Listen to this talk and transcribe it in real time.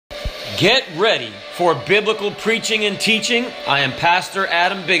Get ready for biblical preaching and teaching. I am Pastor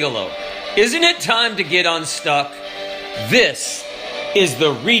Adam Bigelow. Isn't it time to get unstuck? This is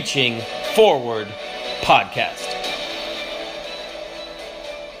the Reaching Forward podcast.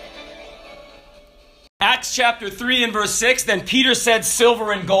 Acts chapter 3 and verse 6, then Peter said,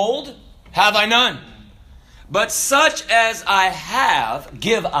 silver and gold have I none, but such as I have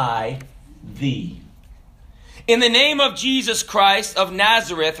give I thee. In the name of Jesus Christ of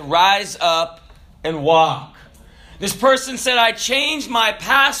Nazareth, rise up and walk. This person said, I changed my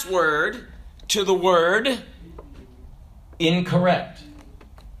password to the word incorrect.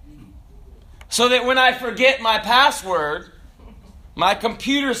 So that when I forget my password, my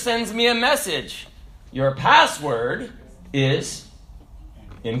computer sends me a message. Your password is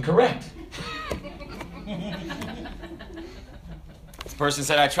incorrect. This person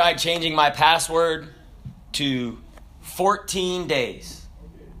said, I tried changing my password to 14 days,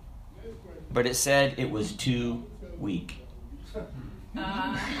 but it said it was too weak.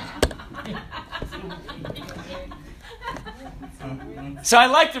 So I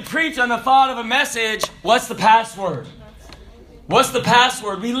like to preach on the thought of a message, what's the password? What's the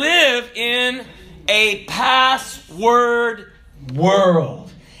password? We live in a password world.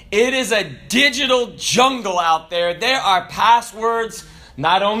 It is a digital jungle out there. There are passwords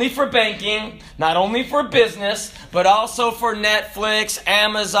not only for banking, not only for business, but also for Netflix,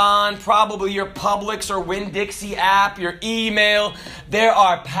 Amazon, probably your Publix or Winn-Dixie app, your email. There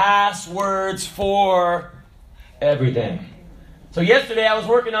are passwords for everything. So yesterday I was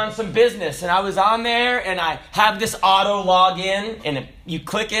working on some business and I was on there and I have this auto login and you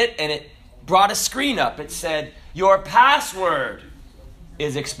click it and it brought a screen up. It said, your password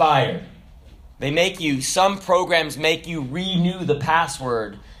is expired. Some programs make you renew the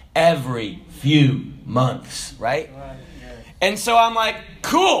password every few months, right? And so I'm like,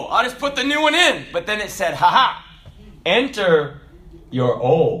 cool, I'll just put the new one in. But then it said, enter your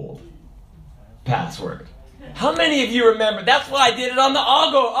old password. How many of you remember? That's why I did it on the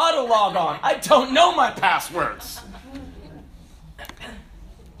auto log on. I don't know my passwords.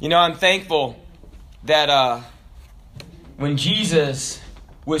 You know, I'm thankful that when Jesus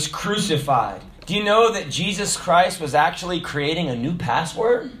was crucified, do you know that Jesus Christ was actually creating a new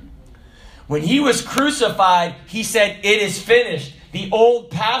password? When he was crucified, he said, it is finished. The old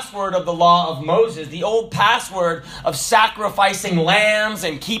password of the law of Moses, the old password of sacrificing lambs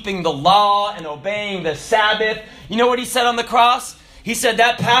and keeping the law and obeying the Sabbath. You know what he said on the cross? He said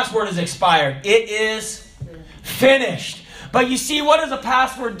that password is expired. It is finished. But you see, what does a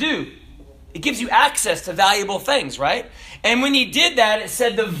password do? It gives you access to valuable things, right? And when he did that, it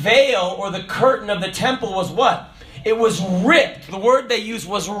said the veil or the curtain of the temple was what? It was ripped. The word they used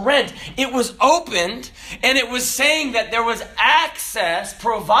was rent. It was opened, and it was saying that there was access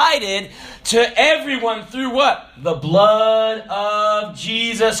provided to everyone through what? The blood of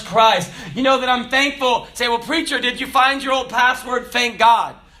Jesus Christ. You know that I'm thankful. Say, well, preacher, did you find your old password? Thank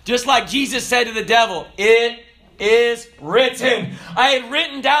God. Just like Jesus said to the devil, it is written. I had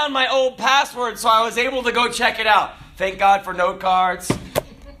written down my old password, so I was able to go check it out. Thank God for note cards.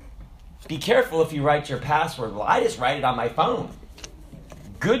 Be careful if you write your password. Well, I just write it on my phone.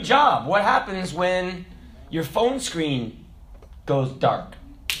 Good job. What happens when your phone screen goes dark?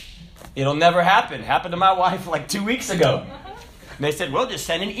 It'll never happen. Happened to my wife like 2 weeks ago. And they said, well, just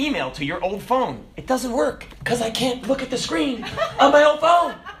send an email to your old phone. It doesn't work because I can't look at the screen on my old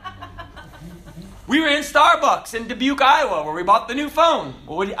phone. We were in Starbucks in Dubuque, Iowa, where we bought the new phone.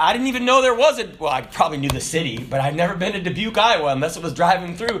 Well, I didn't even know there was I probably knew the city, but I'd never been to Dubuque, Iowa, unless it was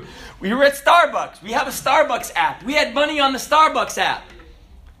driving through. We were at Starbucks. We have a Starbucks app. We had money on the Starbucks app.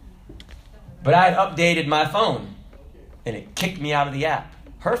 But I had updated my phone, and it kicked me out of the app.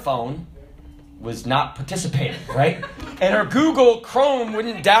 Her phone was not participating, right? And her Google Chrome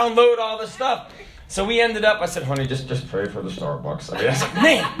wouldn't download all the stuff. So we ended up, I said, honey, just pray for the Starbucks. I was like,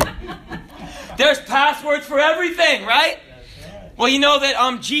 man. There's passwords for everything, right? Well, you know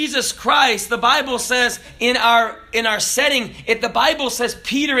that Jesus Christ, the Bible says in our setting, the Bible says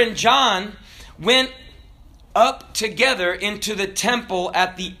Peter and John went up together into the temple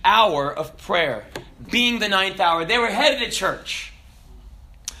at the hour of prayer, being the 9th hour. They were headed to church.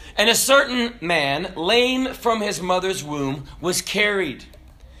 And a certain man, lame from his mother's womb, was carried,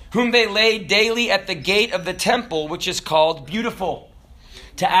 whom they laid daily at the gate of the temple, which is called Beautiful,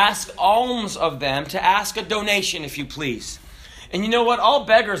 to ask alms of them, to ask a donation, if you please. And you know what? All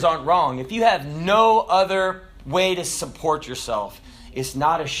beggars aren't wrong. If you have no other way to support yourself, it's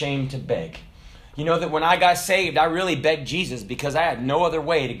not a shame to beg. You know that when I got saved, I really begged Jesus because I had no other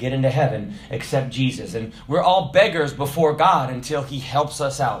way to get into heaven except Jesus. And we're all beggars before God until he helps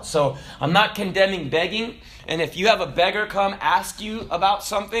us out. So I'm not condemning begging. And if you have a beggar come ask you about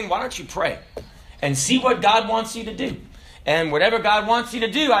something, why don't you pray and see what God wants you to do? And whatever God wants you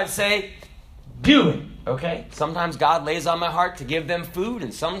to do, I'd say, do it. Okay? Sometimes God lays on my heart to give them food,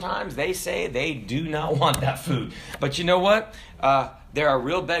 and sometimes they say they do not want that food. But you know what? There are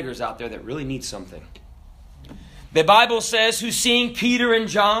real beggars out there that really need something. The Bible says, who seeing Peter and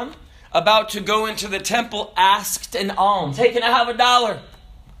John about to go into the temple asked an alms. Hey, can I have $1?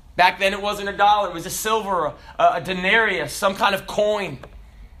 Back then it wasn't $1. It was a silver, a denarius, some kind of coin.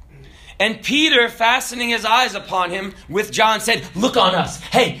 And Peter, fastening his eyes upon him with John, said, look on us.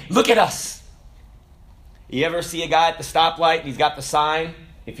 Hey, look at us. You ever see a guy at the stoplight and he's got the sign?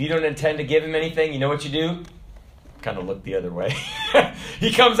 If you don't intend to give him anything, you know what you do? Kind of look the other way.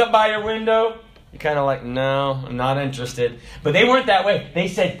 He comes up by your window. You're kind of like, no, I'm not interested. But they weren't that way. They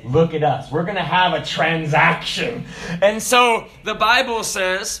said, look at us. We're going to have a transaction. And so the Bible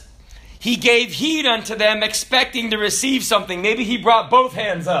says, he gave heed unto them, expecting to receive something. Maybe he brought both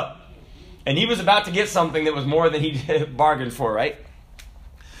hands up. And he was about to get something that was more than he bargained for, right?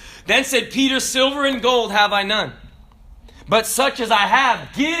 Then said Peter, silver and gold have I none. But such as I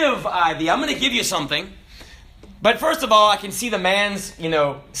have, give I thee. I'm going to give you something. But first of all, I can see the man's,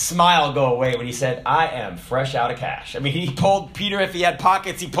 smile go away when he said, I am fresh out of cash. I mean, he pulled Peter, if he had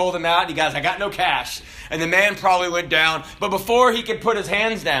pockets, he pulled them out. He goes, I got no cash. And the man probably went down. But before he could put his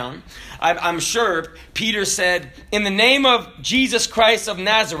hands down, I'm sure Peter said, in the name of Jesus Christ of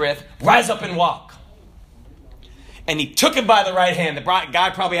Nazareth, rise up and walk. And he took him by the right hand. The guy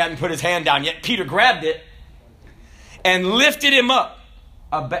probably hadn't put his hand down yet. Peter grabbed it and lifted him up.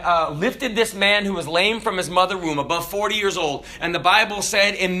 Lifted this man who was lame from his mother womb, above 40 years old. And the Bible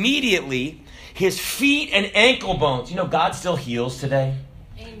said immediately his feet and ankle bones. You know, God still heals today.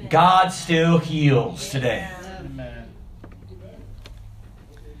 Amen. God still heals today. Amen.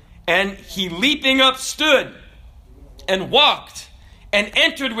 And he leaping up stood and walked and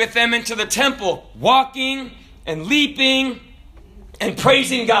entered with them into the temple, walking and leaping and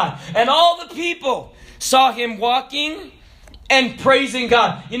praising God. And all the people saw him walking and praising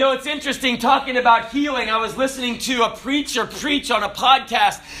God. You know, it's interesting talking about healing. I was listening to a preacher preach on a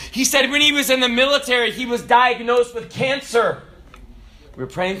podcast. He said when he was in the military, he was diagnosed with cancer. We were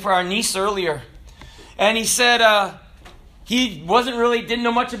praying for our niece earlier. And he said he didn't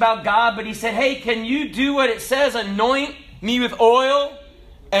know much about God, but he said, hey, can you do what it says? Anoint me with oil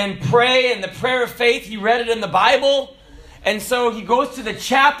and pray. And the prayer of faith, he read it in the Bible. And so he goes to the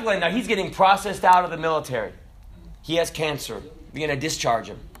chaplain. Now he's getting processed out of the military. He has cancer. We're going to discharge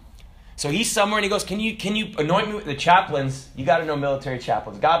him. So he's somewhere and he goes, can you anoint me with the chaplains? You got to know military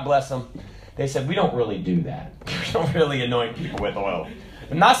chaplains. God bless them. They said, we don't really do that. We don't really anoint people with oil.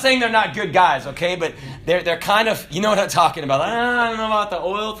 I'm not saying they're not good guys, okay? But they're kind of, you know what I'm talking about. I don't know about the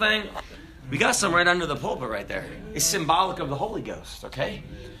oil thing. We got some right under the pulpit right there. It's symbolic of the Holy Ghost, okay?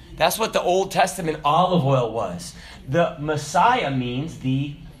 That's what the Old Testament olive oil was. The Messiah means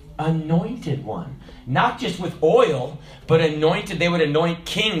the anointed one. Not just with oil, but anointed. They would anoint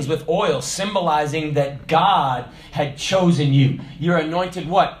kings with oil, symbolizing that God had chosen you. You're anointed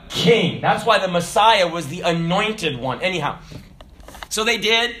what? King. That's why the Messiah was the anointed one. Anyhow, so they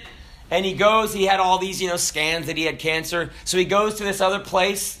did. And he goes, he had all these, scans that he had cancer. So he goes to this other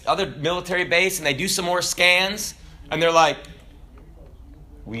place, other military base, and they do some more scans. And they're like,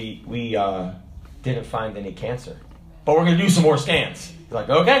 we didn't find any cancer. But we're going to do some more scans. He's like,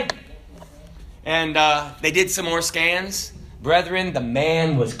 okay. And they did some more scans. Brethren, the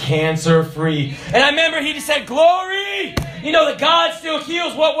man was cancer-free. And I remember he just said, glory! That God still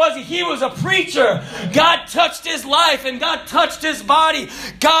heals. What was he? He was a preacher. God touched his life and God touched his body.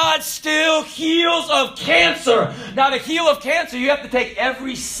 God still heals of cancer. Now, to heal of cancer, you have to take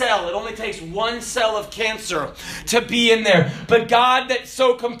every cell. It only takes one cell of cancer to be in there. But God that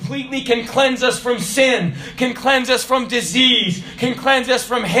so completely can cleanse us from sin, can cleanse us from disease, can cleanse us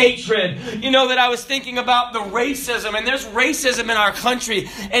from hatred. That I was thinking about the racism, and there's racism in our country,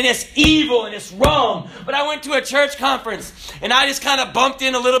 and it's evil and it's wrong. But I went to a church conference, and I just kind of bumped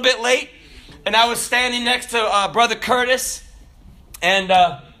in a little bit late, and I was standing next to Brother Curtis, and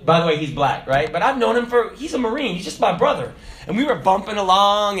by the way, he's black, right? But I've known him he's a Marine, he's just my brother. And we were bumping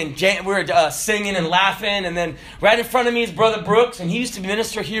along, and we were singing and laughing, and then right in front of me is Brother Brooks, and he used to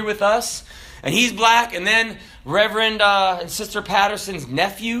minister here with us, and he's black, and then Reverend and Sister Patterson's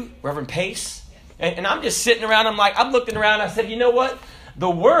nephew, Reverend Pace. And I'm just sitting around, I'm looking around, I said, you know what? The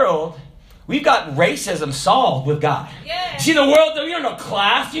world, We've got racism solved with God. Yeah. See, the world, you don't know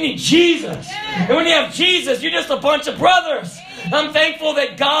class. You need Jesus. Yeah. And when you have Jesus, you're just a bunch of brothers. I'm thankful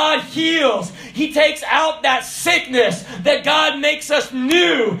that God heals. He takes out that sickness, that God makes us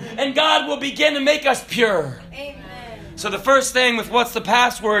new, and God will begin to make us pure. Amen. So the first thing with what's the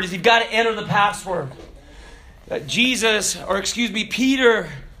password is you've got to enter the password. Peter,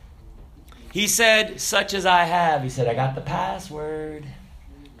 he said, such as I have. He said, I got the password.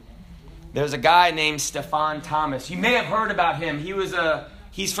 There's a guy named Stephan Thomas. You may have heard about him.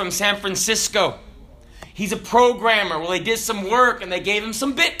 He's from San Francisco. He's a programmer. Well, they did some work and they gave him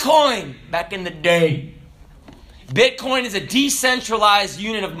some Bitcoin back in the day. Bitcoin is a decentralized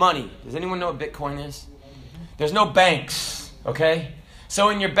unit of money. Does anyone know what Bitcoin is? There's no banks, okay? So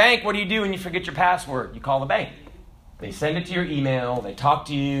in your bank, what do you do when you forget your password? You call the bank. They send it to your email. They talk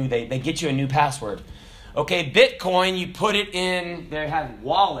to you. They get you a new password. Okay, Bitcoin, you put it in, they have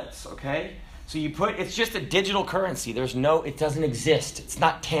wallets, okay? So it's just a digital currency. It doesn't exist. It's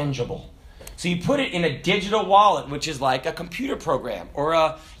not tangible. So you put it in a digital wallet, which is like a computer program or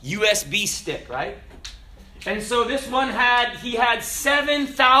a USB stick, right? And so this one he had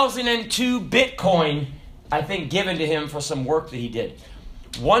 7,002 Bitcoin, I think, given to him for some work that he did.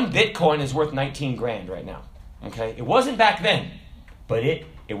 One Bitcoin is worth 19 grand right now, okay? It wasn't back then, but it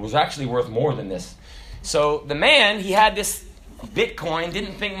was actually worth more than this. So the man, he had this Bitcoin,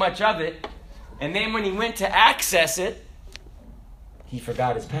 didn't think much of it, and then when he went to access it, he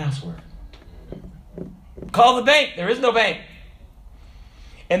forgot his password. Call the bank. There is no bank.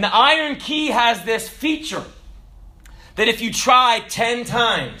 And the Iron Key has this feature that if you try 10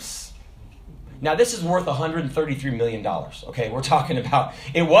 times, now this is worth $133 million, okay? We're talking about,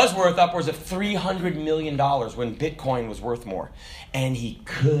 it was worth upwards of $300 million when Bitcoin was worth more. And he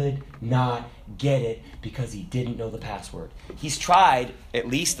could not get it because he didn't know the password. He's tried, at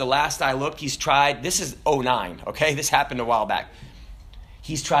least the last I looked, this is 2009, okay? This happened a while back.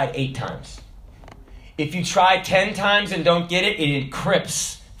 He's tried 8 times. If you try 10 times and don't get it, it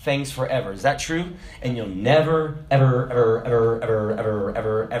encrypts things forever. Is that true? And you'll never, ever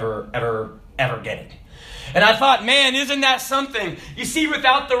get it. And I thought, man, isn't that something? You see,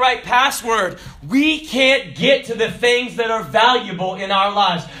 without the right password, we can't get to the things that are valuable in our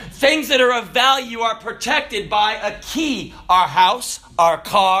lives. Things that are of value are protected by a key. Our house, our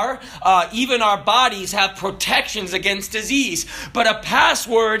car, even our bodies have protections against disease. But a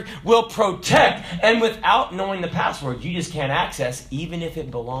password will protect. And without knowing the password, you just can't access, even if it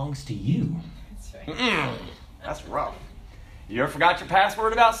belongs to you. That's right. That's rough. You ever forgot your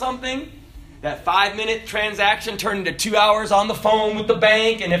password about something? That 5-minute transaction turned into 2 hours on the phone with the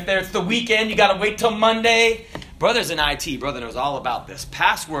bank. And if it's the weekend, you got to wait till Monday. Brother's in IT. Brother knows all about this.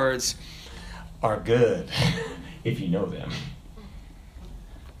 Passwords are good if you know them.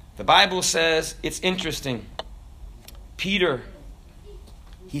 The Bible says, it's interesting. Peter,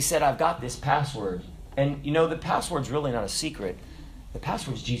 he said, I've got this password. And you know, the password's really not a secret. The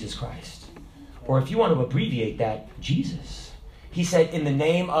password's Jesus Christ. Or if you want to abbreviate that, Jesus. He said, in the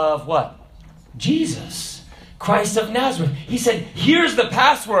name of what? Jesus, Christ of Nazareth. He said, here's the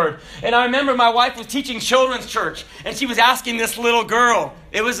password. And I remember my wife was teaching children's church, and she was asking this little girl.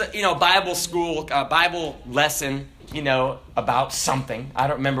 It was, Bible school, Bible lesson, about something. I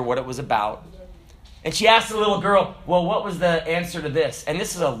don't remember what it was about. And she asked the little girl, well, what was the answer to this? And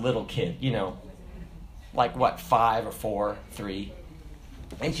this is a little kid, like what, 5 or 4, 3.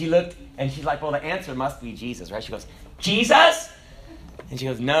 And she looked, and she's like, well, the answer must be Jesus, right? She goes, Jesus? And she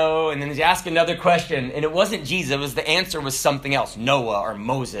goes, no. And then she asked another question, and it wasn't Jesus. The answer was something else, Noah or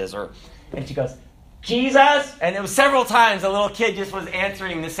Moses. And she goes, Jesus? And it was several times the little kid just was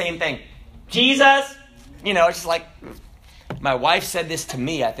answering the same thing. Jesus? It's just like, my wife said this to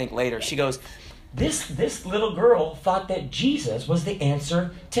me, I think, later. She goes, this little girl thought that Jesus was the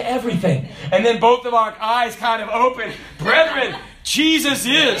answer to everything. And then both of our eyes kind of opened. Brethren, Jesus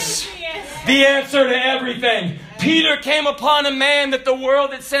is the answer to everything. Peter came upon a man that the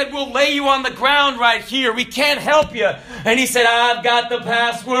world had said, we'll lay you on the ground right here. We can't help you. And he said, I've got the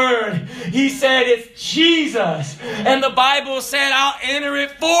password. He said, it's Jesus. And the Bible said, I'll enter it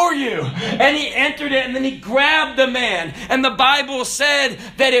for you. And he entered it, and then he grabbed the man. And the Bible said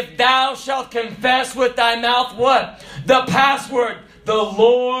that if thou shalt confess with thy mouth what? The password. The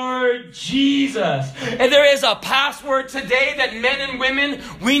Lord Jesus. And there is a password today that men and women,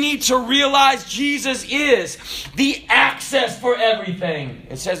 we need to realize Jesus is the access for everything.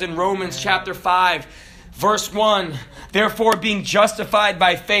 It says in Romans chapter 5, verse 1, therefore being justified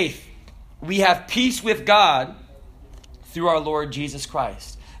by faith, we have peace with God through our Lord Jesus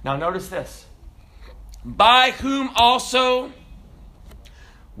Christ. Now notice this. By whom also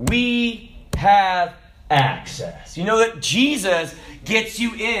we have access. You know that Jesus gets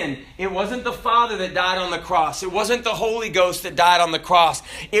you in. It wasn't the Father that died on the cross. It wasn't the Holy Ghost that died on the cross.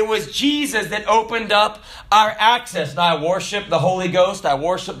 It was Jesus that opened up our access. Now, I worship the Holy Ghost. I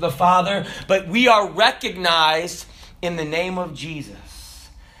worship the Father. But we are recognized in the name of Jesus.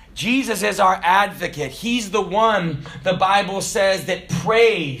 Jesus is our advocate. He's the one, the Bible says, that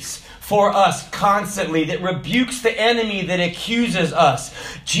prays for us constantly, that rebukes the enemy that accuses us.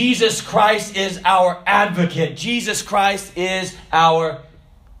 Jesus Christ is our advocate. Jesus Christ is our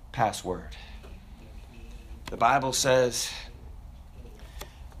password. The Bible says,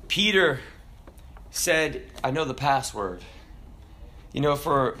 Peter said, I know the password. You know,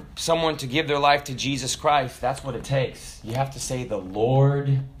 for someone to give their life to Jesus Christ, that's what it takes. You have to say the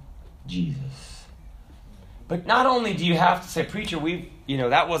Lord Jesus. But not only do you have to say, preacher,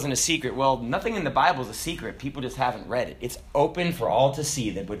 that wasn't a secret. Well, nothing in the Bible is a secret. People just haven't read it. It's open for all to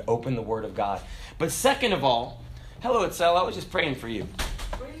see that would open the Word of God. But second of all, hello, Itzel, I was just praying for you.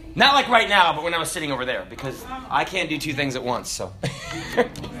 Not like right now, but when I was sitting over there, because I can't do two things at once. So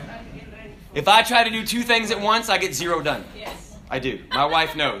if I try to do two things at once, I get zero done. Yes. I do. My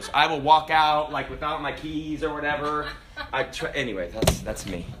wife knows. I will walk out like without my keys or whatever. Anyway, that's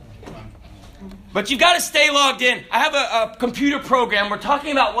me. But you've got to stay logged in. I have a computer program. We're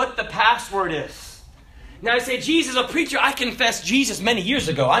talking about what the password is. Now I say, Jesus, a preacher, I confessed Jesus many years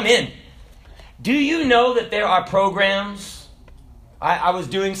ago. I'm in. Do you know that there are programs? I was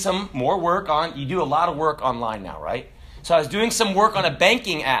doing some more work on, you do a lot of work online now, right? So I was doing some work on a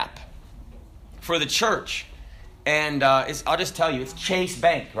banking app for the church. And I'll just tell you, it's Chase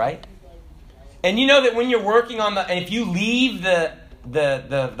Bank, right? And you know that when you're working on and if you leave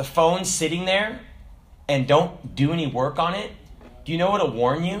the phone sitting there and don't do any work on it, do you know what'll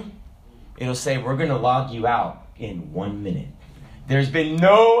warn you? It'll say, we're going to log you out in 1 minute. There's been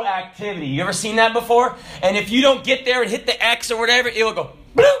no activity. You ever seen that before? And if you don't get there and hit the X or whatever, it will go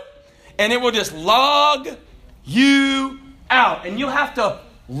bloop, and it will just log you out. And you'll have to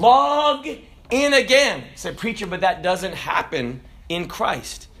log in again. I said, preacher, but that doesn't happen in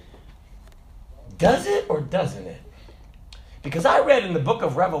Christ. Does it or doesn't it? Because I read in the book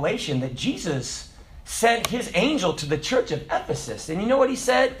of Revelation that Jesus sent his angel to the church of Ephesus. And you know what he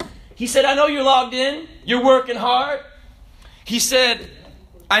said? He said, I know you're logged in. You're working hard. He said,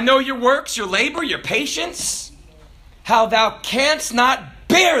 I know your works, your labor, your patience. How thou canst not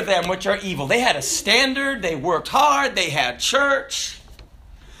bear them which are evil. They had a standard. They worked hard. They had church.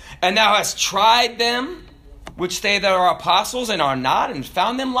 And thou hast tried them, which say that are apostles and are not, and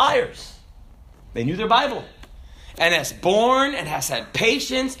found them liars. They knew their Bible. And hast borne and hast had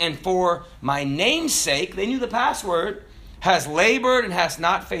patience, and for my name's sake, they knew the password, has labored and has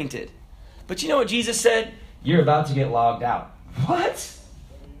not fainted. But you know what Jesus said? You're about to get logged out. What?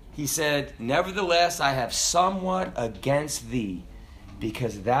 He said, nevertheless, I have somewhat against thee,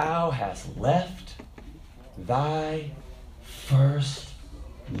 because thou hast left thy first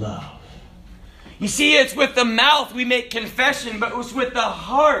love. You see, it's with the mouth we make confession, but it's with the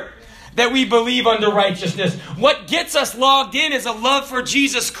heart that we believe unto righteousness. What gets us logged in is a love for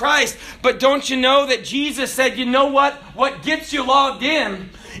Jesus Christ. But don't you know that Jesus said, you know what? What gets you logged in,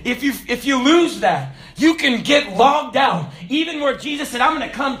 if you lose that, you can get logged out. Even where Jesus said, I'm going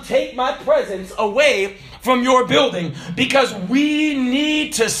to come take my presence away from your building, because we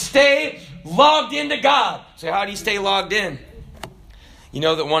need to stay logged into God. So how do you stay logged in? You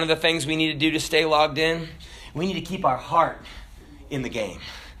know that one of the things we need to do to stay logged in, we need to keep our heart in the game.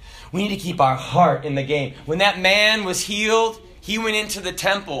 We need to keep our heart in the game. When that man was healed, he went into the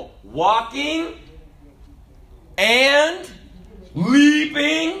temple walking and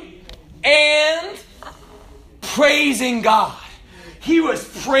leaping and praising God. He was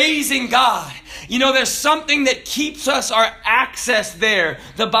praising God. You know, there's something that keeps us our access there.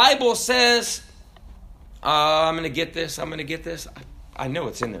 The Bible says, I'm going to get this. I know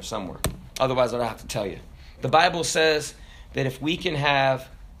it's in there somewhere. Otherwise, I don't have to tell you. The Bible says that if we can have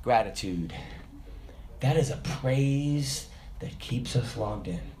gratitude, that is a praise that keeps us logged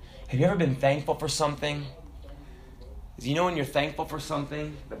in. Have you ever been thankful for something? You know when you're thankful for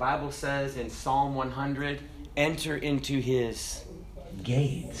something, the Bible says in Psalm 100, enter into his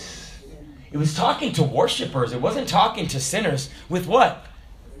gates. It was talking to worshipers. It wasn't talking to sinners. With what?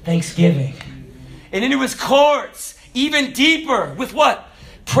 Thanksgiving. And into his courts, even deeper. With what?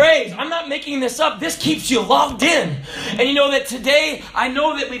 Praise. I'm not making this up. This keeps you logged in. And you know that today, I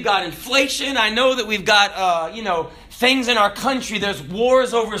know that we've got inflation. I know that we've got, things in our country. There's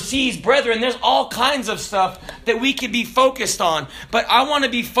wars overseas. Brethren, there's all kinds of stuff that we could be focused on. But I want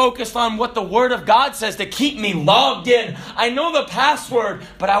to be focused on what the Word of God says to keep me logged in. I know the password,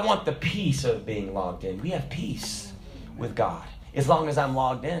 but I want the peace of being logged in. We have peace with God as long as I'm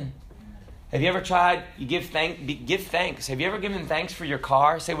logged in. Have you ever tried, you give thanks. Have you ever given thanks for your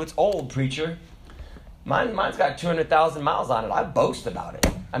car? Say, well, it's old, preacher. Mine's got 200,000 miles on it. I boast about it.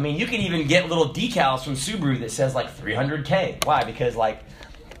 I mean, you can even get little decals from Subaru that says like 300K. Why? Because like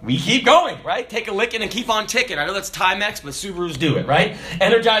we keep going, right? Take a licking and keep on ticking. I know that's Timex, but Subarus do it, right?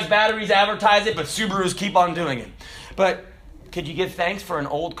 Energized batteries advertise it, but Subarus keep on doing it. But could you give thanks for an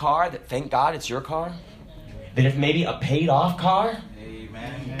old car that, thank God, it's your car? That if maybe a paid off car?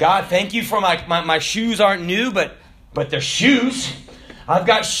 Amen. God, thank you for my shoes aren't new, but they're shoes. I've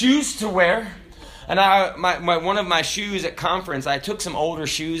got shoes to wear. And one of my shoes at conference, I took some older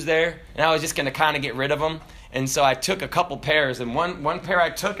shoes there, and I was just going to kind of get rid of them. And so I took a couple pairs, and one pair I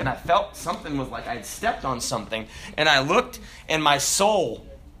took, and I felt something was like I had stepped on something. And I looked, and my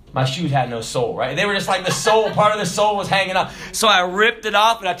shoes had no sole, right? They were just like the sole, part of the sole was hanging up. So I ripped it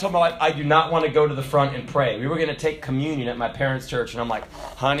off, and I told my wife, I do not want to go to the front and pray. We were going to take communion at my parents' church, and I'm like,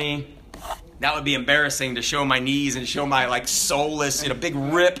 honey, that would be embarrassing to show my knees and show my like soulless, big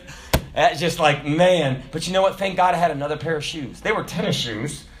rip. That's just like, man. But you know what? Thank God I had another pair of shoes. They were tennis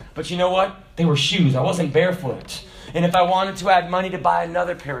shoes, but you know what? They were shoes. I wasn't barefoot. And if I wanted to, I had money to buy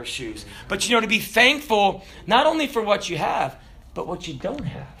another pair of shoes. But to be thankful, not only for what you have, but what you don't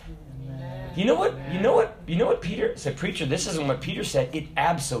have. You know what Peter said? Preacher, this isn't what Peter said. It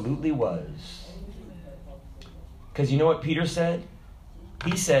absolutely was. Because you know what Peter said?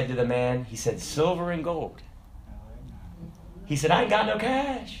 He said to the man, he said, silver and gold. He said, I ain't got no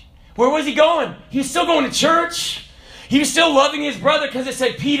cash. Where was he going? He was still going to church. He was still loving his brother because it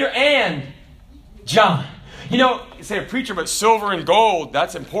said Peter and John. You say, preacher, but silver and gold,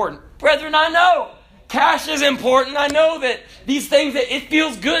 that's important. Brethren, I know. Cash is important. I know that these things, that it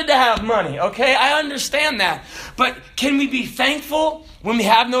feels good to have money, okay? I understand that. But can we be thankful when we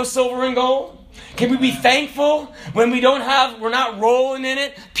have no silver and gold? Can we be thankful when we're not rolling in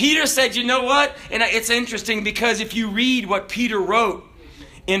it? Peter said, you know what? And it's interesting because if you read what Peter wrote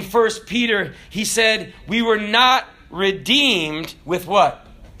in 1 Peter, he said, we were not redeemed with what?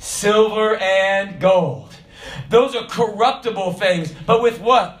 Silver and gold. Those are corruptible things. But with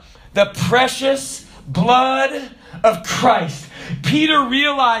what? The precious blood of Christ. Peter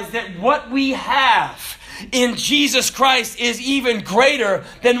realized that what we have in Jesus Christ is even greater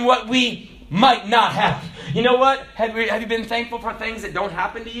than what we might not have. You know what? Have you been thankful for things that don't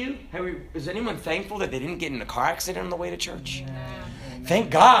happen to you? Is anyone thankful that they didn't get in a car accident on the way to church?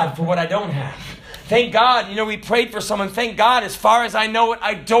 Thank God for what I don't have. Thank God, we prayed for someone. Thank God, as far as I know it,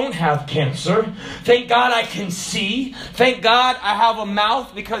 I don't have cancer. Thank God I can see. Thank God I have a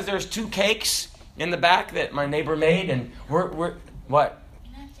mouth because there's 2 cakes in the back that my neighbor made. And we're what?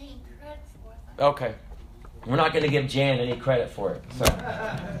 You're not taking credit for it. Okay. We're not going to give Jan any credit for it. So,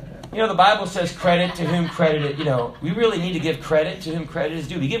 the Bible says credit to whom credit, we really need to give credit to whom credit is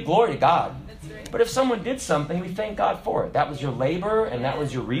due. We give glory to God. But if someone did something, we thank God for it. That was your labor and that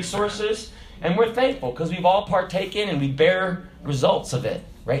was your resources. And we're thankful because we've all partaken and we bear results of it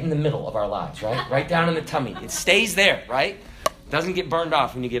right in the middle of our lives, right? Right down in the tummy. It stays there, right? It doesn't get burned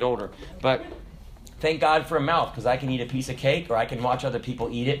off when you get older. But thank God for a mouth because I can eat a piece of cake or I can watch other people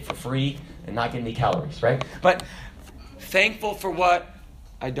eat it for free and not get any calories, right? But thankful for what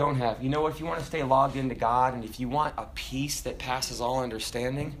I don't have. If you want to stay logged into God and if you want a peace that passes all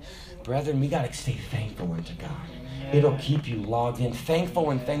understanding, brethren, we got to stay thankful unto God. It'll keep you logged in. Thankful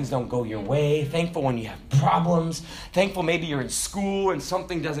when things don't go your way. Thankful when you have problems. Thankful maybe you're in school and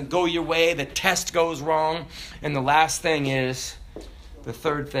something doesn't go your way. The test goes wrong. And the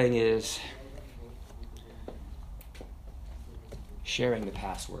third thing is sharing the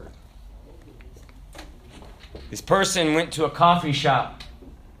password. This person went to a coffee shop.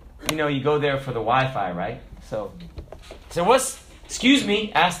 You go there for the Wi-Fi, right? So excuse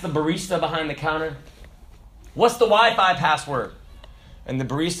me, asked the barista behind the counter, what's the Wi-Fi password? And the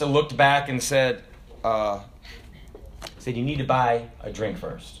barista looked back and said, you need to buy a drink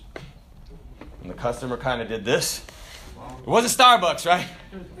first. And the customer kind of did this. It wasn't Starbucks, right?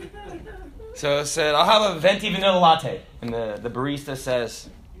 So it said, I'll have a venti vanilla latte. And the barista says,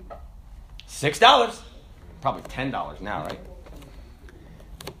 $6. Probably $10 now, right?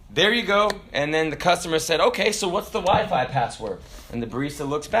 There you go. And then the customer said, okay, so what's the Wi-Fi password? And the barista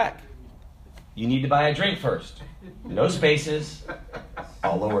looks back. You need to buy a drink first. No spaces,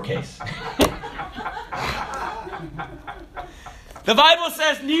 all lowercase. The Bible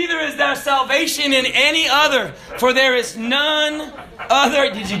says, neither is there salvation in any other, for there is none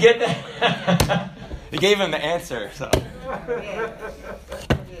other. Did you get that? You gave him the answer. So,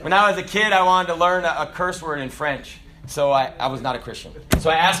 when I was a kid, I wanted to learn a curse word in French. So I was not a Christian. So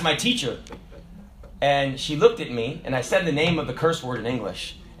I asked my teacher, and she looked at me, and I said the name of the curse word in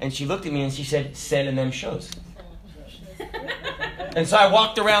English. And she looked at me and she said, "C'est la même chose." And so I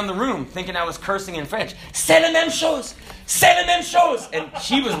walked around the room thinking I was cursing in French. "C'est la même chose! C'est la même chose!" And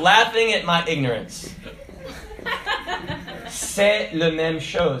she was laughing at my ignorance. "C'est la même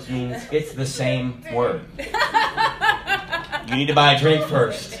chose" means it's the same word. You need to buy a drink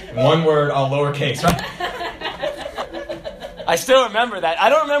first. One word, all lowercase, right? I still remember that. I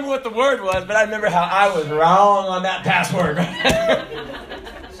don't remember what the word was, but I remember how I was wrong on that password.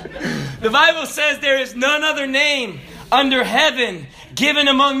 The Bible says there is none other name under heaven given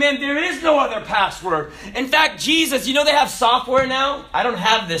among men. There is no other password. In fact, Jesus, you know they have software now? I don't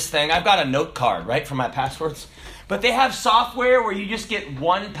have this thing. I've got a note card, right, for my passwords. But they have software where you just get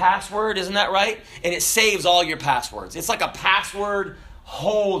one password, isn't that right? And it saves all your passwords. It's like a password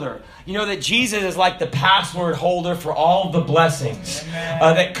holder. You know that Jesus is like the password holder for all the blessings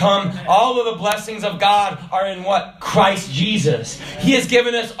that come. All of the blessings of God are in what? Christ Jesus. He has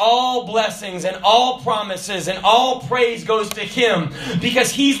given us all blessings and all promises, and all praise goes to Him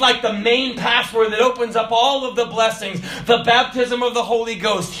because He's like the main password that opens up all of the blessings. The baptism of the Holy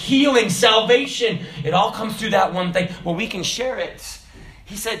Ghost, healing, salvation. It all comes through that one thing. Well, we can share it.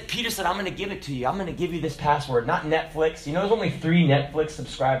 Peter said, "I'm going to give it to you. I'm going to give you this password." Not Netflix. You know, there's only 3 Netflix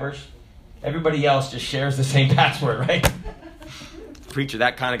subscribers. Everybody else just shares the same password, right? Preacher,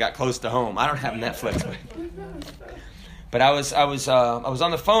 that kind of got close to home. I don't have Netflix. But I was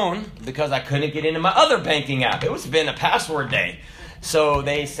on the phone because I couldn't get into my other banking app. It was been a password day. So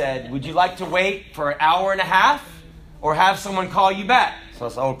they said, "Would you like to wait for an hour and a half or have someone call you back?" So I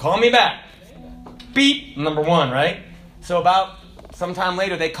said, "Oh, call me back." Beep, number 1, right? So about sometime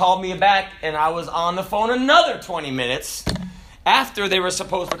later, they called me back, and I was on the phone another 20 minutes after they were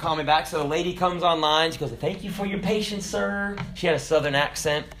supposed to call me back. So the lady comes online. She goes, "Thank you for your patience, sir." She had a southern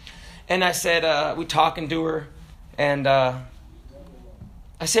accent. And I said, we talking to her, and I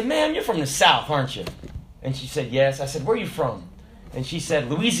said, "Ma'am, you're from the South, aren't you?" And she said, "Yes." I said, "Where are you from?" And she said,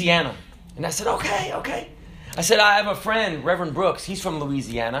 "Louisiana." And I said, okay. I said, "I have a friend, Reverend Brooks. He's from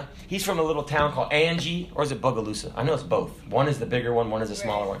Louisiana. He's from a little town called Angie, or is it Bogalusa? I know it's both. One is the bigger one is the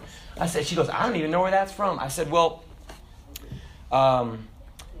smaller one." I said, she goes, "I don't even know where that's from." I said, "Well,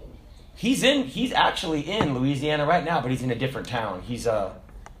 he's actually in Louisiana right now, but he's in a different town.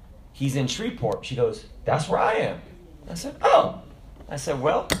 He's in Shreveport." She goes, "That's where I am." I said, "Oh." I said,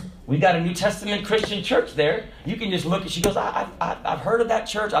 "Well, we got a New Testament Christian church there. You can just look." She goes, I've heard of that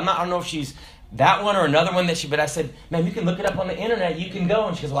church. I don't know if she's that one or another one but I said, "Man, you can look it up on the internet. You can go."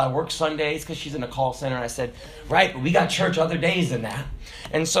 And she goes, "Well, I work Sundays," because she's in a call center. And I said, "Right, but we got church other days than that."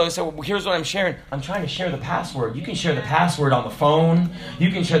 And so here's what I'm sharing. I'm trying to share the password. You can share the password on the phone.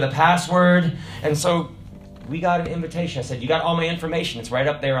 You can share the password. And so we got an invitation. I said, "You got all my information. It's right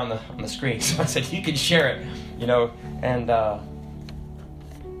up there on the screen." So I said, "You can share it." And I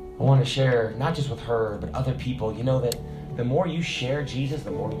want to share not just with her, but other people. You know that the more you share Jesus,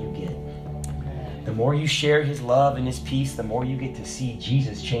 the more you get. The more you share His love and His peace, the more you get to see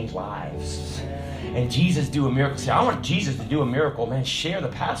Jesus change lives. And Jesus do a miracle. Say, "I want Jesus to do a miracle." Man, share the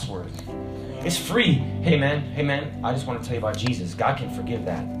password. It's free. Hey man, I just want to tell you about Jesus. God can forgive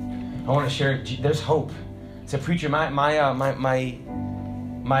that. I want to share, there's hope. Say, "Preacher, my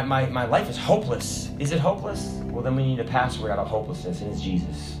life is hopeless." Is it hopeless? Well, then we need a password out of hopelessness, and it's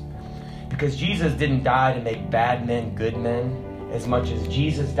Jesus. Because Jesus didn't die to make bad men good men, as much as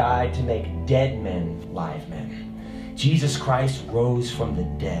Jesus died to make dead men live men. Jesus Christ rose from the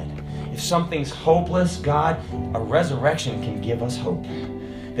dead. If something's hopeless, a resurrection can give us hope.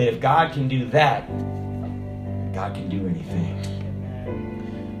 That if God can do that, God can do anything.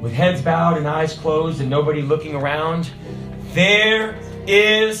 With heads bowed and eyes closed and nobody looking around, there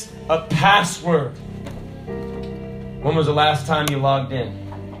is a password. When was the last time you logged in?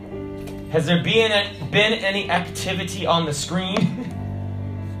 Has there been any activity on the screen?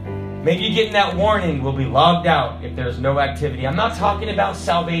 Maybe you're getting that warning, "Will be logged out if there's no activity." I'm not talking about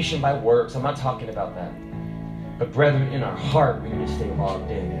salvation by works. I'm not talking about that. But brethren, in our heart, we need to stay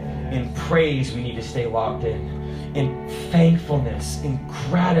logged in. In praise, we need to stay logged in. In thankfulness, in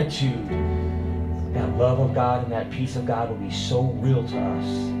gratitude, that love of God and that peace of God will be so real to us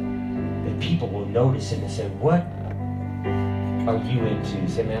that people will notice it and say, "What are you into?"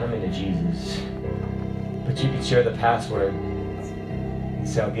 Say, "Man, I'm into Jesus." But you can share the password and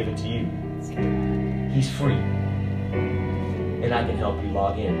say, "I'll give it to you." He's free. and I can help you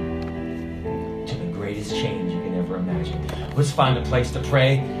log in to the greatest change you can ever imagine. Let's find a place to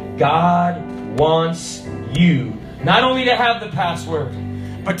pray. God wants you not only to have the password,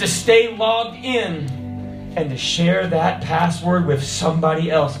 but to stay logged in and to share that password with somebody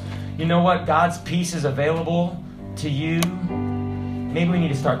else. You know what? God's peace is available to you. Maybe we need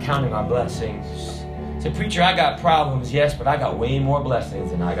to start counting our blessings. Say, preacher, I got problems. Yes, but I got way more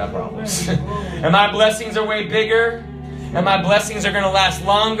blessings than I got problems. And my blessings are way bigger. And my blessings are going to last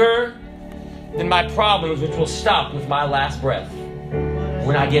longer than my problems, which will stop with my last breath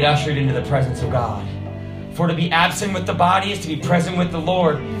when I get ushered into the presence of God. For to be absent with the body is to be present with the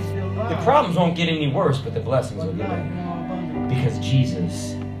Lord. The problems won't get any worse, but the blessings will get better. Because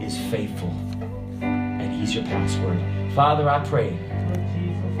Jesus is faithful. And He's your password. Father, I pray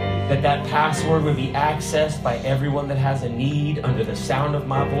that that password would be accessed by everyone that has a need under the sound of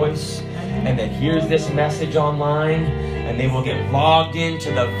my voice and that hears this message online, and they will get logged into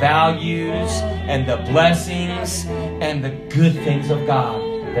the values and the blessings and the good things of God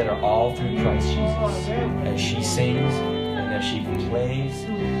that are all through Christ Jesus. As she sings and as she plays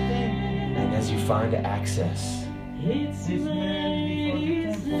and as you find access. It's His man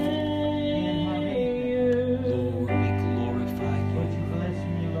before the temple.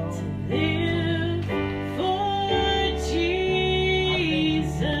 Live for Jesus.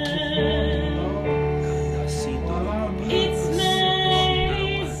 It's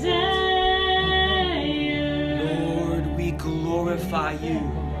my desire. Lord, we glorify you.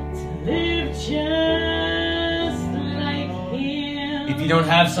 To live just like Him. If you don't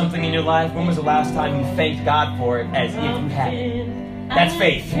have something in your life, when was the last time you thanked God for it as if you had it? That's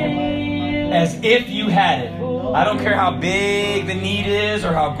faith. As if you had it. I don't care how big the need is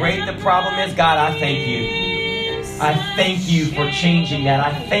or how great the problem is. God, I thank you. I thank you for changing that.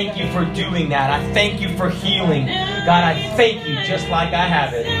 I thank you for doing that. I thank you for healing. God, I thank you just like I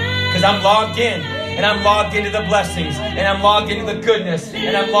have it. Because I'm logged in. And I'm logged into the blessings. And I'm logged into the goodness.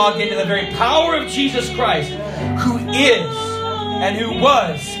 And I'm logged into the very power of Jesus Christ, who is and who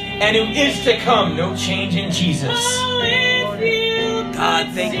was and who is to come. No change in Jesus.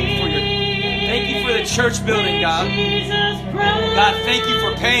 God, thank you for the church building, God. God, thank you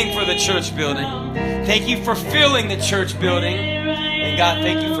for paying for the church building. Thank you for filling the church building. And God,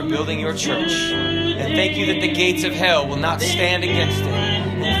 thank you for building your church. And thank you that the gates of hell will not stand against it.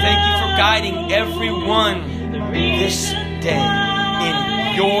 And thank you for guiding everyone this day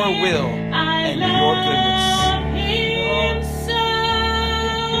in your will and your goodness.